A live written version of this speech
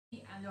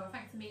And Laura,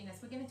 thanks for meeting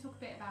us. We're going to talk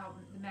a bit about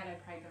the Mellow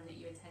programme that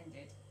you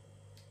attended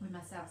with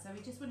myself. So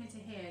we just wanted to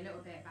hear a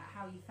little bit about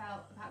how you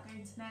felt about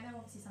going to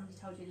Mellow. Obviously somebody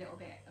told you a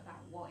little bit about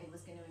what it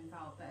was going to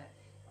involve, but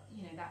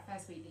you know, that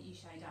first week that you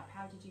showed up,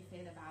 how did you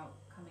feel about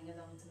coming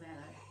along to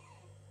Mellow?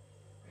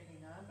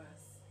 Really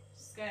nervous.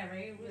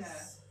 Scary.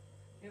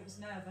 It was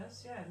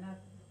nervous, yeah.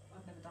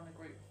 I've never done a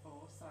group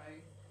before, so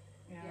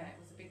yeah, it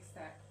was a big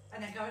step.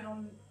 And then going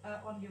on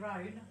your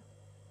own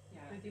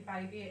with your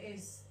baby, it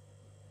is.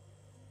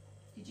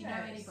 Did you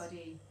know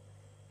anybody?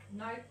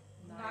 No.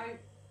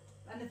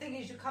 And the thing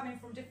is, you're coming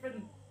from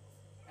different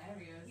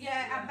areas.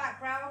 And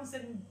backgrounds,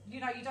 and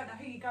you know, you don't know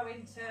who you're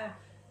going to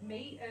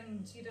meet,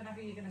 and you don't know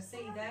who you're going to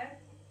see there.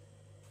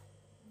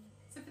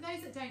 So for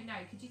those that don't know,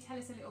 could you tell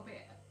us a little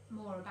bit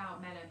more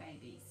about Mellow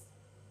Babies?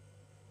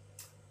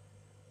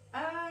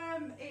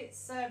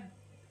 It's a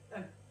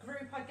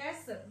group, I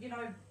guess, that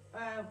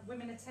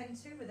women attend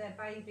to with their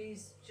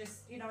babies.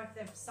 Just if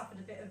they've suffered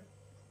a bit of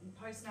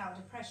postnatal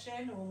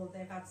depression, or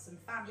they've had some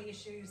family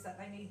issues that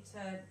they need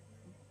to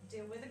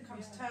deal with and come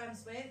to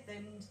terms with,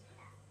 and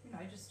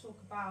just talk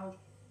about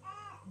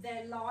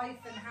their life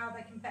and how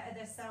they can better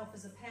themselves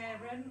as a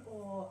parent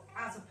or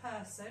as a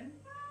person.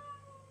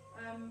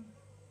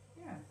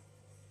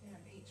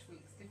 Each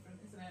week's different,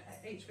 isn't it?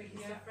 Each week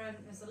is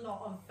different. There's a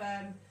lot of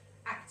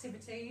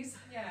activities.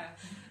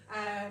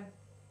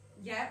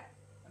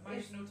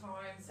 Emotional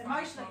times.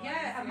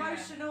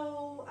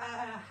 Emotional,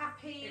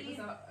 happy. It was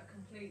a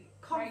complete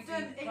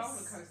confident roller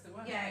coaster,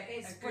 wasn't it?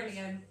 It's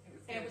brilliant.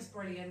 It was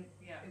brilliant.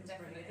 Yeah, it was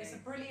definitely. Brilliant. It's a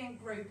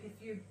brilliant group.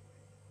 If you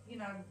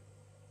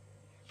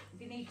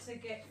need to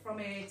get from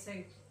here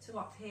to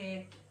up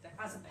here,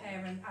 definitely. As a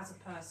parent, as a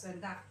person,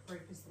 that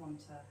group is the one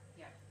to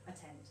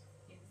attend.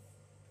 Yes.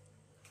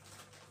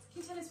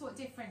 Can you tell us what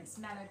difference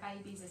Mellow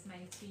Babies has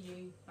made to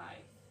you both?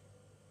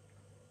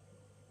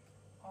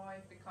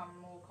 I've become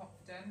more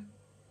confident.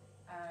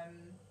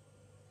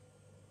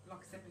 Like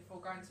I said before,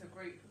 going to a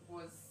group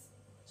was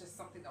just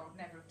something that I would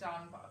never have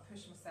done, but I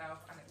pushed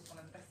myself, and it was one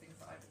of the best things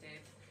that I ever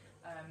did.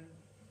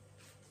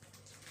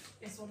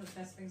 It's one of the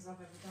best things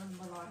I've ever done in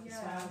my life as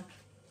well.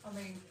 I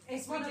mean,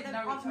 it's one of them.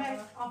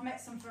 I've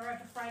met some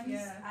forever friends,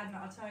 and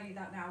I'll tell you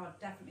that now. I've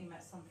definitely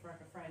met some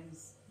forever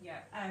friends. Yeah.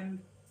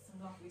 Some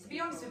lovely to be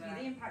honest with you,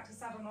 the impact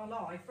it's had on our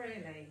life,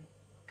 really,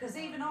 because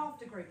even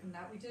after group and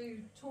that, we do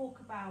talk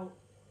about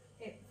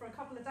it for a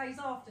couple of days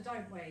after,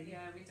 don't we?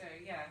 Yeah, we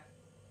do.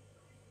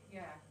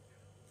 Yeah.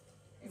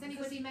 Has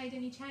anybody made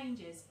any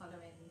changes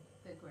following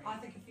the group? I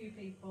think a few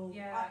people,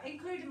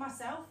 including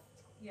myself.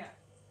 Yeah.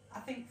 I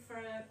think for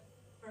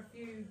a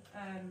few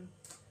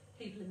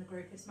people in the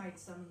group, it's made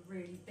some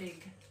really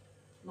big,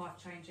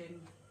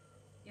 life-changing.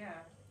 Yeah.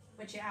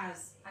 Which it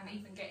has. And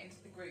even getting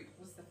to the group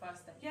was the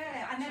first step.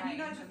 Yeah, and then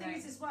the thing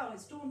is as well,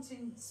 it's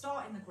daunting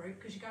starting the group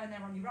because you're going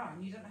there on your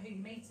own. You don't know who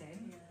you're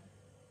meeting. Yeah.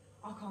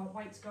 I can't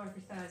wait to go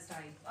every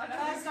Thursday.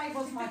 Thursday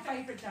was my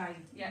favourite day.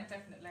 Yeah,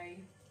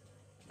 definitely.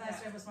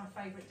 Thursday was my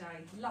favourite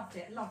day. Loved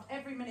it. Loved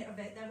every minute of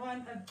it. There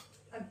weren't a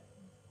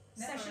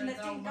session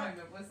that didn't go.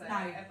 Moment, was there, no,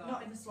 ever?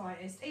 Not in the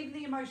slightest. Even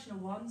the emotional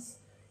ones.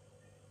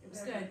 It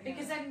was good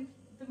because then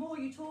the more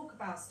you talk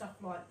about stuff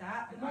like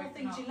that, the more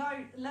things you're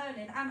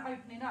learning and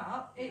opening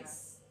up.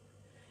 It's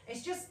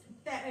just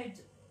bettered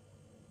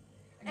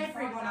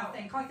everyone. I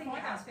think it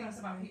has things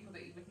about people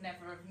that you would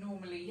never have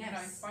normally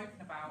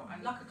spoken about,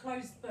 and like a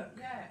closed book.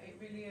 Yeah, it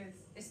really is.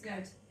 It's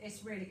good.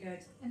 It's really good.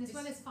 And as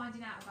well as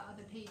finding out about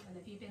other people,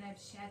 have you been able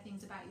to share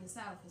things about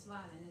yourself as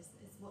well? And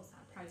what's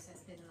that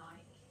process been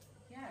like?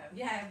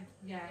 Yeah,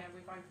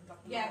 we've opened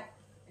up a lot.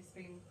 It's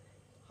been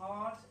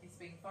hard, it's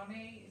been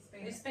funny,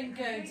 it's been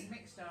good.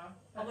 Mixture.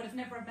 I would have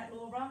never met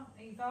Laura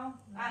either,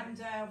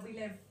 and we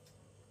live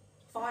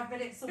 5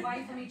 minutes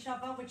away from each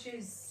other, which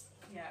is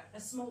a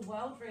small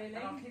world, really.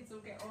 And our kids all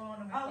get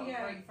on, and we've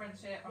got a great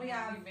friendship. We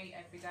meet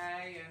every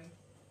day, and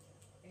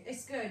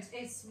it's good.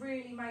 It's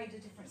really made a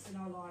difference in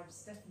our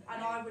lives, definitely.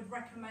 And I would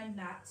recommend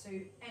that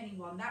to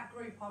anyone. That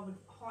group, I would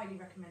highly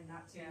recommend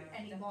that to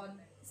anyone.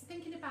 Definitely. So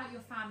thinking about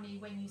your family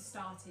when you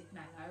started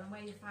Mellow and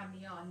where your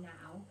family are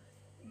now,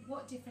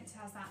 what difference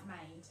has that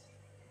made,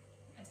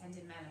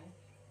 attending Mellow?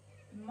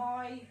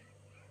 My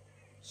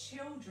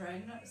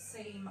children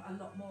seem a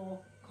lot more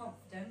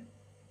confident.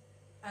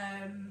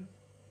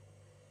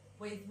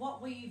 With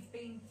what we've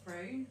been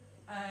through,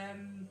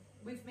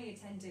 with me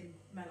attending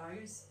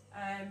Mellows,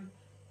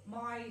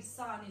 my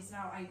son is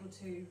now able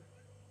to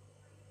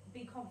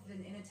be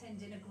confident in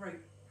attending a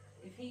group.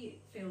 If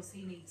he feels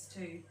he needs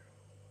to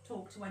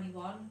talk to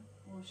anyone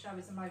or show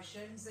his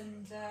emotions,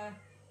 and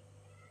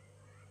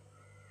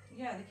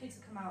the kids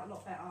have come out a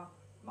lot better.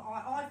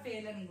 I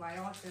feel anyway,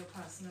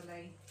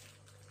 personally.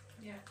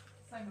 Yeah,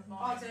 same with mine.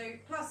 I do.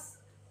 Plus,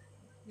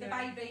 the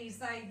babies,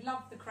 they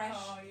love the creche.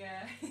 Oh,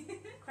 yeah.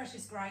 Creche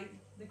is great.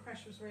 The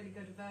creche was really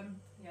good of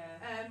them. Yeah.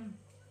 I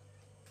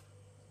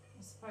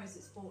suppose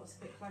it's brought us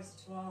a bit closer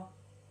to our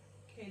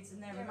kids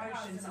and their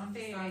emotions and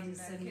feelings.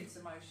 Their kids'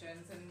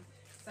 emotions, and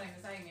same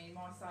as Amy,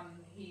 my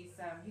son, he's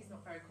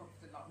not very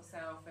confident like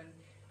myself, and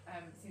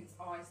since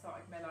I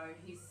started Mellow,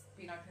 he's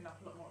been opening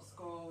up a lot more at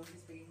school.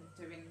 He's been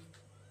doing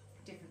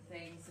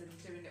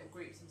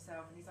groups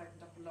himself, and he's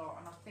opened up a lot,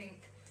 and I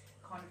think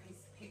kind of he's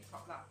picked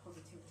up that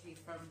positivity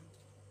from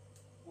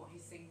what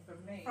he's seen from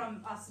me.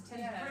 From us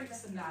attending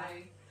groups and that.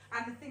 definitely.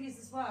 And the thing is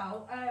as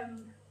well, I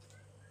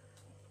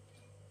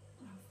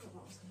forgot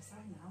what I was going to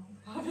say now.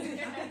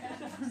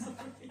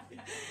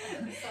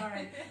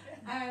 Sorry.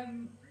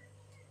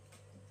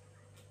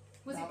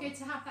 Was it good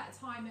to have that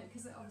time,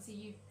 because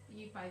obviously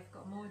you've both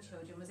got more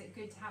children, was it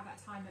good to have that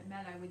time at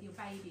Mellow with your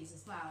babies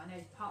as well? I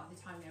know part of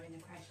the time they're in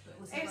the creche, but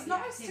also It's got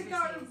nice the to go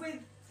activities. with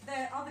the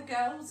other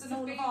girls and To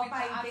all be of our with the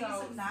babies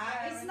adults, and that.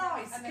 yeah, It's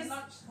nice. And then 'cause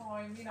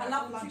lunchtime, you know, I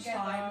love all lunchtime.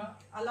 together,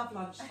 I love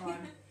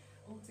lunchtime.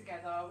 all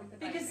together with the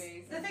Because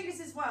babies. the thing is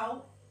as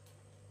well,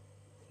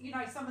 you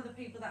know, some of the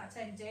people that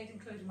attended,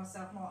 including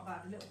myself, might have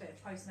had a little bit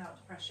of postnatal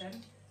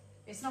depression.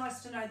 It's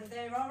nice to know that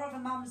there are other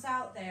mums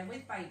out there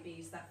with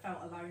babies that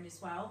felt alone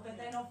as well. But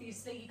then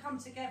obviously you come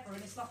together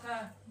and it's like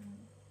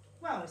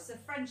it's a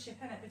friendship,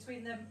 isn't it,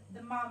 between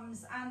the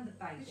mums and the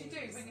babies. Because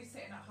you do, when you're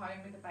sitting at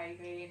home with a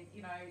baby and,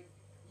 you know,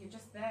 you're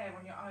just there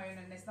on your own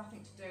and there's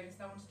nothing to do, there's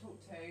no one to talk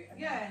to. And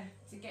Yeah.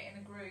 to get in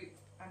a group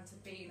and to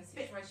be in a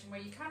situation where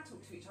you can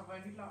talk to each other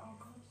and you're like, oh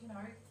God, you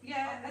know.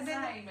 Yeah, I'm and the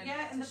then same, and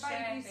and to the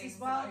share babies things as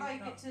well. and They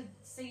open get to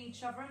see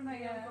each other and they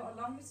Yeah. got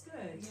along. It's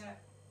good. Yeah,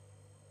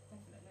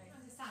 definitely.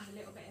 Understand a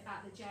little bit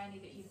about the journey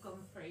that you've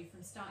gone through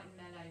from starting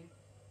Mellow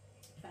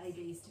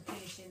Babies to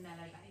finishing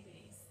Mellow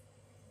Babies.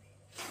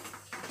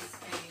 It's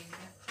been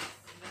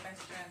the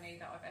best journey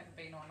that I've ever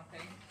been on, I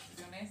think, to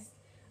be honest.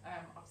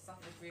 I've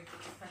suffered with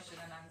depression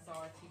and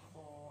anxiety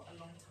for a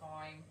long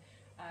time.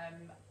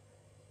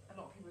 A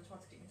lot of people have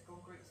tried to get me to go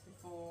on groups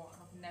before, and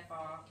I've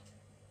never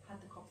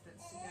had the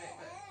confidence to do it,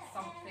 but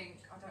something,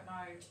 I don't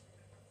know,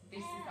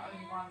 this is the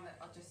only one that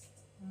I just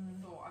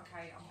thought,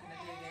 okay, I'm going to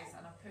do this,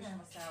 and I pushed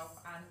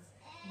myself, and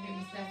it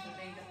was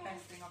definitely the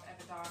best thing I've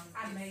ever done.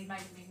 And It's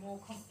made me more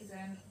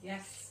confident.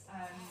 Yes,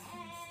 Yeah.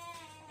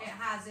 it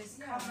has. It's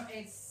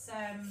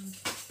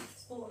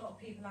brought a lot of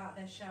people out of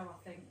their shell, I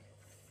think.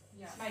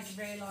 Yeah, It's made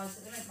you realise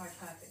that there ain't no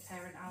perfect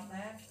parent out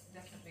there.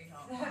 definitely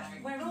not.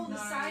 We're all the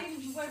No.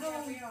 same. We're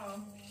all, We are.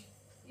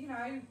 you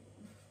know,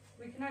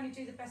 we can only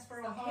do the best for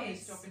It's the our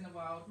hardest kids. job in the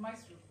world,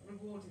 most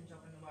rewarding job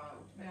in the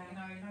world. But Yeah. you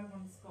know, no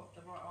one's got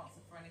the right answer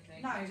for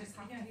anything. No, you just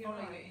have yeah, to you're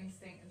follow right. your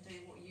instinct and do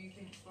what you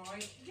think's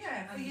right.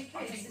 Yeah, for And your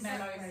I kids, think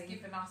Mellow's exactly.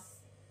 given us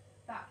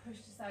that push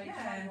to say,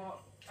 Yeah. you know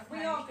what, okay.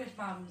 We are good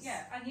mums.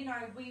 Yeah. And you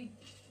know,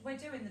 we're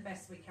doing the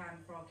best we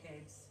can for our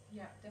kids.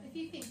 Yeah, If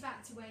definitely. you think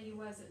back to where you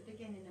was at the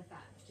beginning of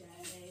that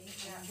journey,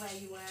 Yeah. and where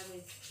you were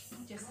with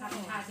just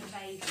having had a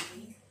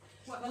baby,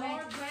 Well,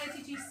 where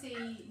did you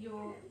see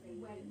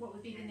what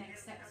would be the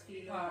next steps for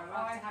you, Laura, Well,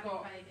 after I've having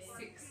got a baby?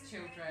 6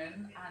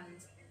 children,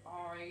 and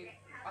I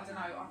don't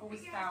know, I've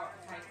always felt,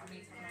 okay, I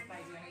need to have a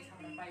baby, I need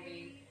to have a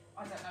baby.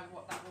 I don't know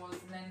what that was,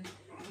 and then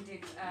we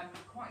did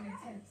quite an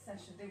intense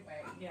session, didn't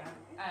we? Yeah.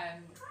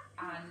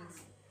 And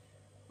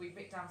we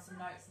wrote down some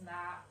notes and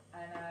that,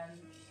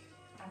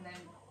 and then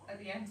at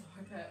the end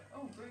I put,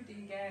 oh, broody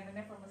again, and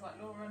everyone was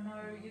like, Laura,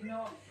 no, you're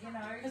not, you know.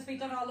 Because we've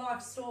done our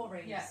life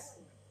stories. Yeah.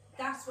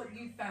 That's what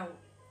you felt.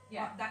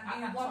 Yeah, that at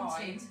you that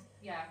wanted. time,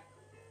 yeah,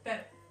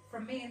 But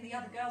from me and the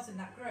other girls in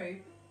that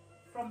group,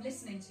 from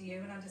listening to you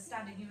and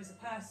understanding you as a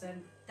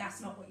person, that's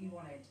not what you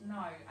wanted.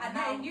 no. And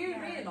now- then you yeah.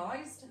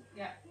 realised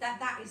Yeah.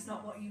 that is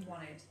not what you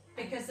wanted.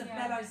 Because of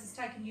Yeah. Mellows has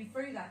taken you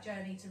through that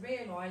journey to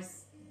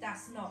realise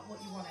that's not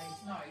what you wanted.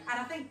 No. And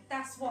I think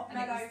that's what And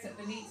Mellow... it was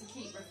the need to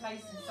keep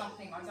replacing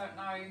something, I don't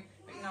know,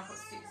 but you know, I've got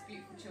 6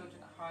 beautiful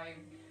children at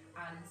home,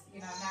 and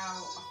you know,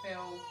 now I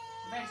feel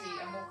ready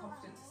and more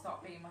confident to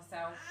start being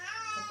myself,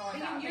 to find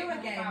Being out a you bit more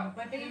again, about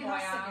we're being who I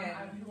us am again.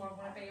 and who I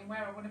want to be and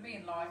where I want to be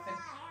in life. And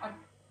I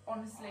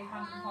honestly,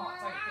 hand on heart,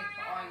 don't think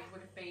that I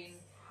would have been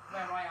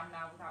where I am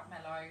now without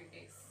Mellow.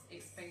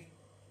 It's been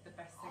the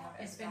best thing I've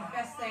ever It's been done. the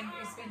best thing.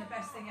 It's been the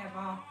best thing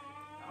ever.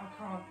 I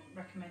can't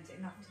recommend it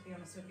enough, to be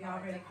honest with you. I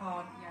really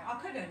can't. Yeah. I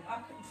couldn't.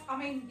 I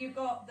mean, you've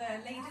got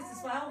the leaders as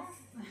well.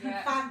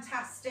 Yeah.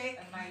 Fantastic.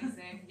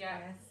 Amazing. Yeah.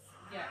 Yes.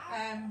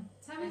 Yeah.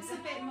 Tell us a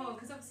bit more,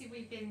 because obviously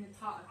we've been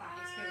part of that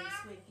experience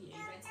with you,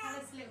 but tell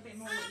us a little bit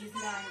more what you've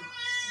learned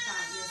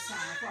about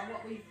yourself,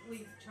 what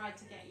we've tried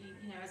to get you,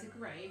 you know, as a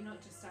group,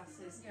 not just us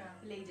as Yeah.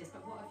 leaders,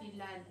 but what have you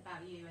learned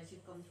about you as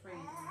you've gone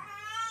through that?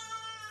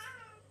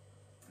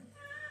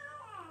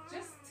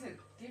 Just to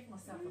give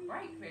myself a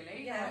break,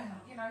 really. Yeah.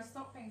 Like, you know,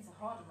 stop being so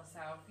hard on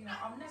myself. You know,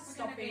 I'm never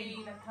Stop going to be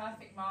being- the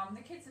perfect mum.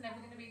 The kids are never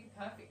going to be the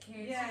perfect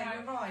kids. Yeah, you know,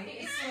 you're right.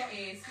 It is what it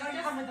is. You Don't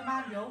just, come with a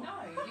manual. no,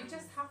 you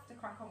just have to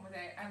crack on with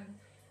it.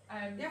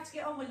 And You have to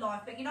get on with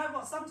life. But you know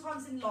what?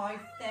 Sometimes in life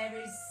there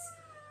is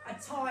a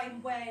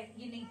time where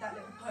you need that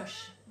little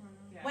push.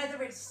 yeah.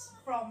 Whether it's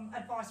from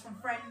advice from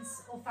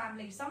friends or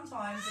family,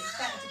 sometimes it's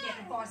better to get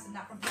advice than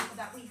that from people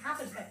that we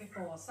haven't met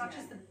before, such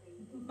Yeah. as the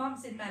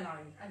mums in Mellow.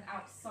 And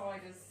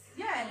outsiders.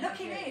 Yeah,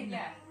 looking in.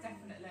 Yeah,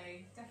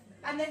 definitely.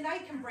 Definitely. And then they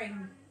can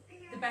bring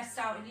the best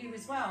out in you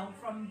as well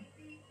from,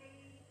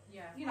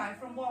 yeah. you know,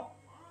 from what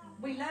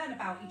we learn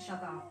about each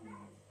other.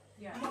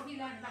 Yeah. And what have you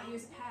learned about you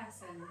as a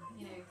person,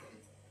 you know,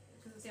 because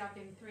obviously I've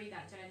been through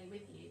that journey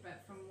with you,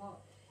 but from what,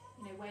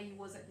 you know, where you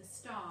was at the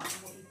start and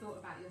what you thought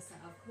about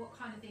yourself, what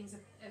kind of things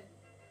have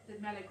the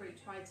Mellow group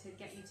tried to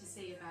get you to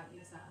see about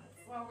yourself?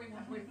 Well, we've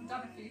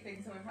done a few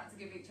things, so we've had to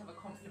give each other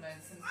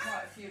compliments, and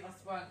quite a few of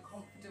us weren't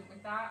confident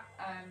with that,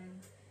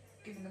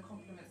 giving the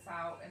compliments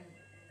out and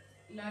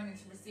learning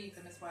to receive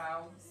them as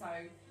well. So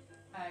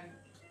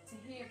to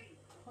hear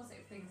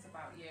positive things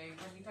about you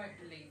when you don't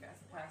believe it as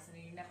a person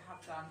and you never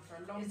have done for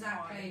a long time.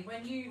 Exactly.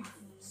 When you've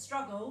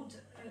struggled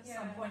at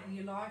some point in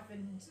your life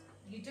and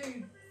you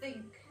do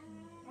think,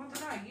 I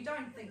don't know, you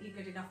don't think you're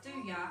good enough, do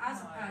you?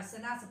 As a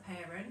person, as a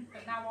parent.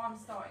 But now I'm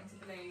starting to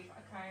believe,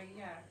 okay,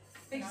 yeah.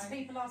 Because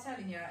people are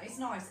telling you, it's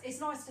nice.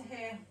 It's nice to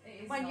hear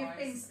It is when nice. you've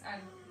been,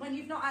 when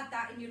you've not had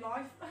that in your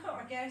life.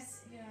 I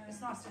guess it's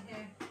nice to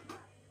hear.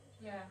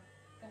 Yeah,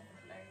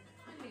 definitely.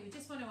 Okay, we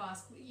just want to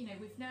ask. You know,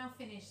 we've now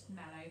finished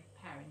Mellow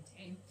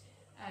parenting.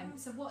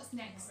 So what's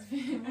next?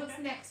 What's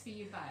next for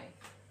you both?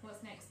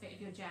 What's next bit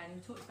of your journey?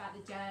 We talked about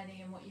the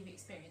journey and what you've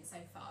experienced so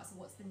far. So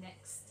what's the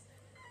next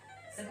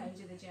stage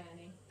of the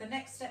journey? The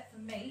next step for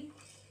me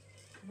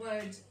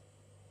would,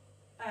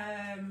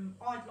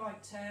 I'd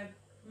like to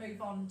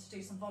move on to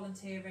do some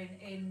volunteering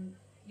in,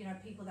 you know,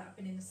 people that have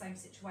been in the same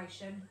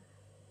situation.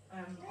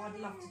 I'd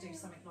love to do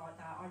something like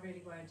that. I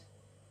really would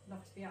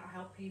love to be able to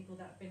help people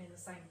that have been in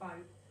the same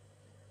boat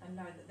and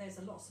know that there's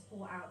a lot of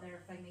support out there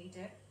if they need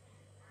it.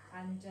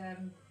 And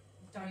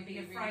don't be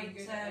afraid really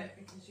good to. at it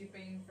because you've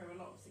been through a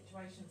lot of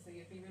situations, so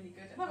you'd be really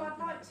good at. Well, I'd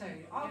helping like other to.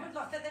 people. I would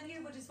like, but then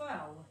you would as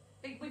well.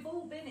 We've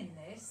all been in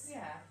this.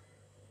 Yeah.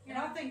 And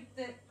I think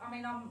that, I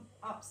mean, I'm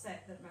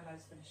upset that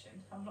Mellow's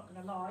finishing. I'm not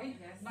going to lie.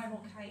 Yes. No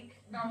more cake.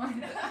 No,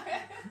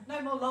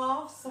 No more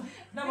laughs.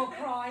 No more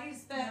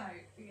cries. But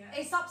yeah.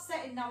 it's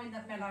upsetting knowing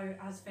that Mellow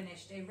has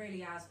finished. It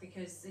really has,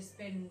 because it's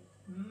been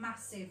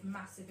massive,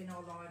 massive in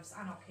our lives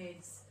and our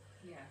kids.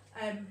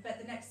 Yeah. But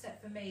the next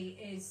step for me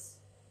is,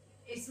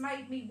 it's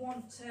made me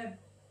want to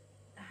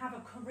have a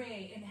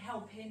career in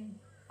helping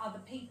other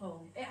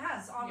people. It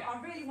has. I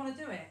really want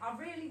to do it. I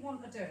really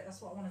want to do it.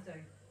 That's what I want to do.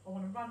 I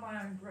want to run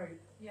my own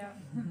group. Yeah.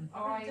 I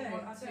I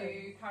want do.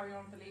 to carry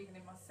on believing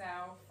in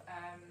myself.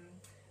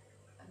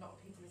 A lot of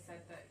people have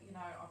said that, you know,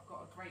 I've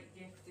got a great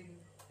gift in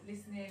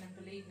listening and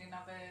believing in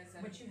others.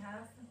 And, Which you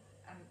have.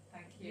 and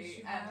thank you. Yes,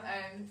 you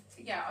And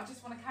yeah, I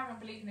just want to carry on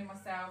believing in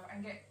myself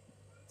and get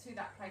to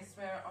that place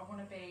where I want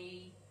to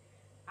be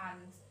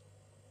and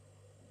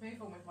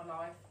move on with my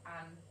life.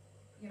 And,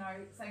 you know,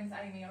 same as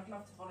Amy, I'd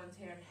love to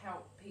volunteer and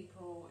help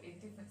people in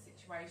different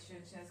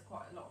situations. There's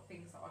quite a lot of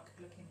things that I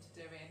could look into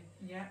doing.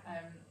 Yeah.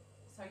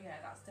 So yeah,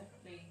 that's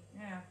definitely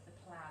the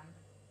plan.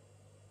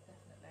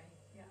 Definitely.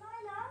 Yeah.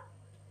 Lila,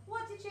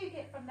 what did you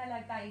get from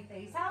Mellow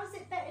Babies? How has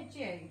it bettered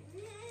you?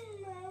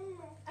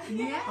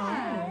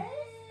 Yeah.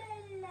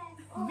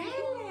 Oh.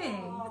 Really?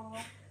 Oh.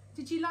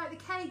 Did you like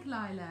the cake,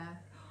 Lila?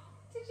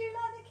 Did you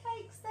like the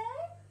cakes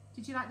there?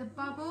 Did you like the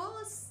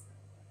bubbles?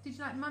 Did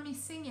you like Mummy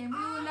singing? We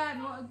all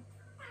learned what.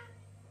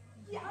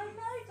 Yeah, I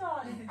know,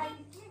 darling. And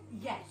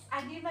yes,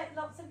 and you met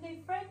lots of new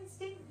friends,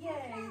 didn't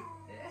you?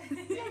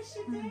 Yes,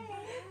 you did.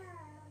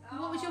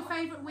 What was your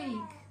favourite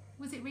week?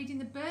 Was it reading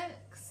the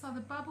books or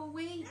the bubble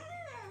week?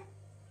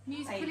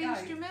 Musical There you go.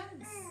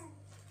 instruments?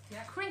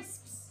 Yeah.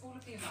 Crisps? All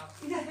of the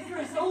above. Yeah,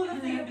 there is all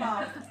of the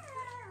above.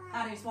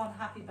 That is one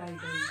happy baby.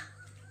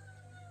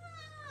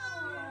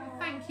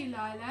 Thank you,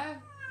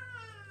 Lila.